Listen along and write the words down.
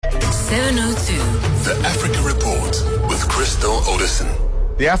702. The Africa Report with Crystal Odison.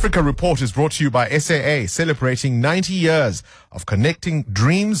 The Africa Report is brought to you by SAA, celebrating 90 years of connecting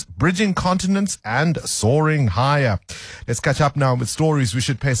dreams, bridging continents, and soaring higher. Let's catch up now with stories we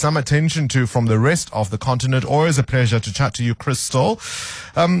should pay some attention to from the rest of the continent. Always a pleasure to chat to you, Crystal.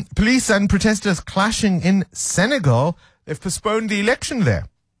 Police and protesters clashing in Senegal. They've postponed the election there.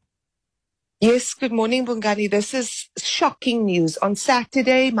 Yes, good morning, Bongani. This is shocking news. On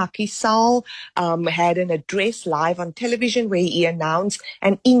Saturday, Macky Sall had an address live on television where he announced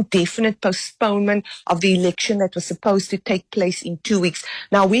an indefinite postponement of the election that was supposed to take place in 2 weeks.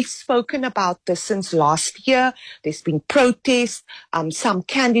 Now, we've spoken about this since last year. There's been protests. Some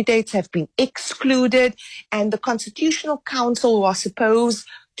candidates have been excluded, and the Constitutional Council was supposed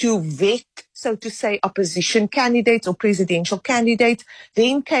to vet, so to say, opposition candidates or presidential candidates,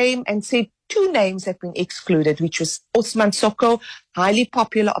 then came and said two names have been excluded, which was Ousmane Sonko, highly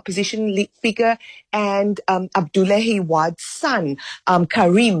popular opposition figure, and Abdoulaye Wade's son,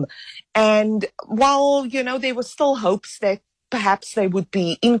 Karim. And while, there were still hopes that perhaps they would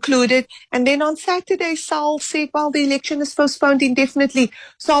be included. And then on Saturday, Sall said, well, the election is postponed indefinitely.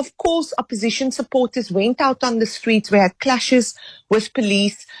 So, of course, opposition supporters went out on the streets. We had clashes with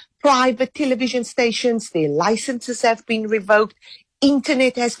police, private television stations, their licenses have been revoked,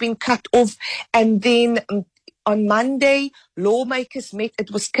 internet has been cut off. And then on Monday, lawmakers met.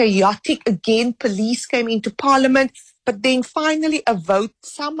 It was chaotic again. Police came into parliament. But then finally a vote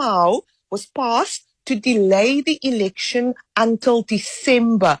somehow was passed to delay the election until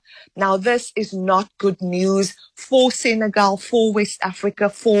December. Now, this is not good news for Senegal, for West Africa,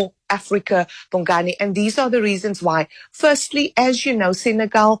 for Africa, Bongani. And these are the reasons why. Firstly, as you know,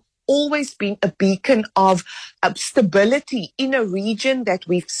 Senegal always been a beacon of stability in a region that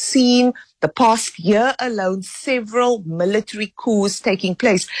we've seen the past year alone, several military coups taking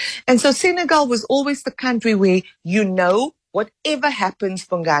place. And so Senegal was always the country where, whatever happens,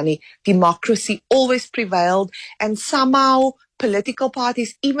 Bongani, democracy always prevailed. And somehow political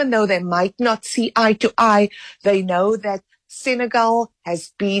parties, even though they might not see eye to eye, they know that Senegal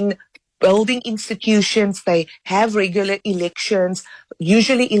has been building institutions. They have regular elections,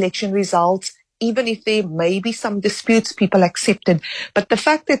 usually election results. Even if there may be some disputes, people accept it. But the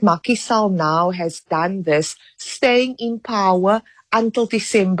fact that Macky Sall now has done this, staying in power until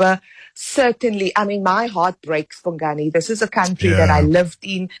December, certainly, my heart breaks, Bongani. This is a country that I lived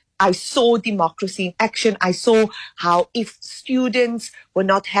in. I saw democracy in action. I saw how if students were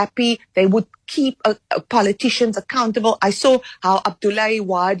not happy, they would keep politicians accountable. I saw how Abdoulaye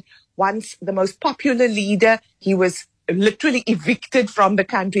Wade, once the most popular leader, he was literally evicted from the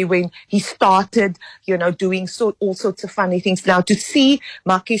country when he started, doing all sorts of funny things. Now, to see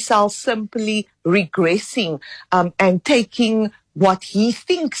Macky Sall simply regressing and taking what he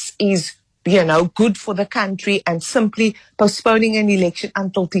thinks is, good for the country and simply postponing an election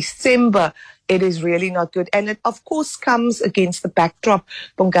until December, it is really not good. And it, of course, comes against the backdrop,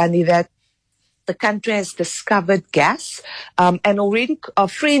 Bongani, that the country has discovered gas, and already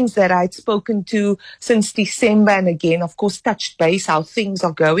friends that I'd spoken to since December and again, of course, touched base how things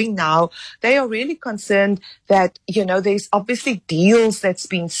are going now. They are really concerned that, there's obviously deals that's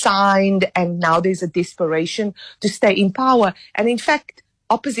been signed and now there's a desperation to stay in power. And in fact,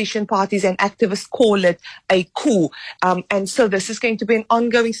 opposition parties and activists call it a coup. And so this is going to be an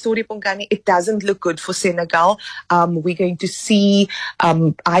ongoing story, Bongani. It doesn't look good for Senegal. We're going to see,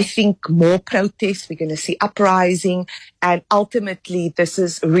 I think, more protests. We're going to see uprising. And ultimately, this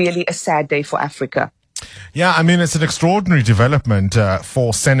is really a sad day for Africa. Yeah, it's an extraordinary development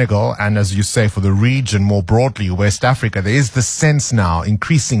for Senegal and, as you say, for the region more broadly, West Africa. There is the sense now,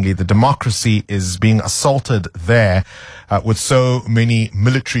 increasingly, the democracy is being assaulted there with so many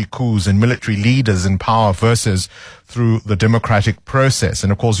military coups and military leaders in power versus through the democratic process.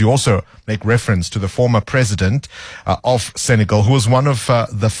 And, of course, you also make reference to the former president of Senegal, who was one of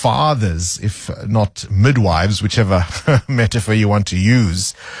the fathers, if not midwives, whichever metaphor you want to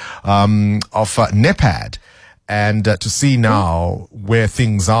use, of NEPAD. And to see now where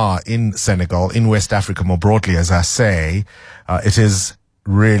things are in Senegal, in West Africa more broadly, as I say, it is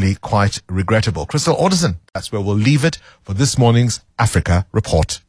really quite regrettable. Crystal Odison, that's where we'll leave it for this morning's Africa Report.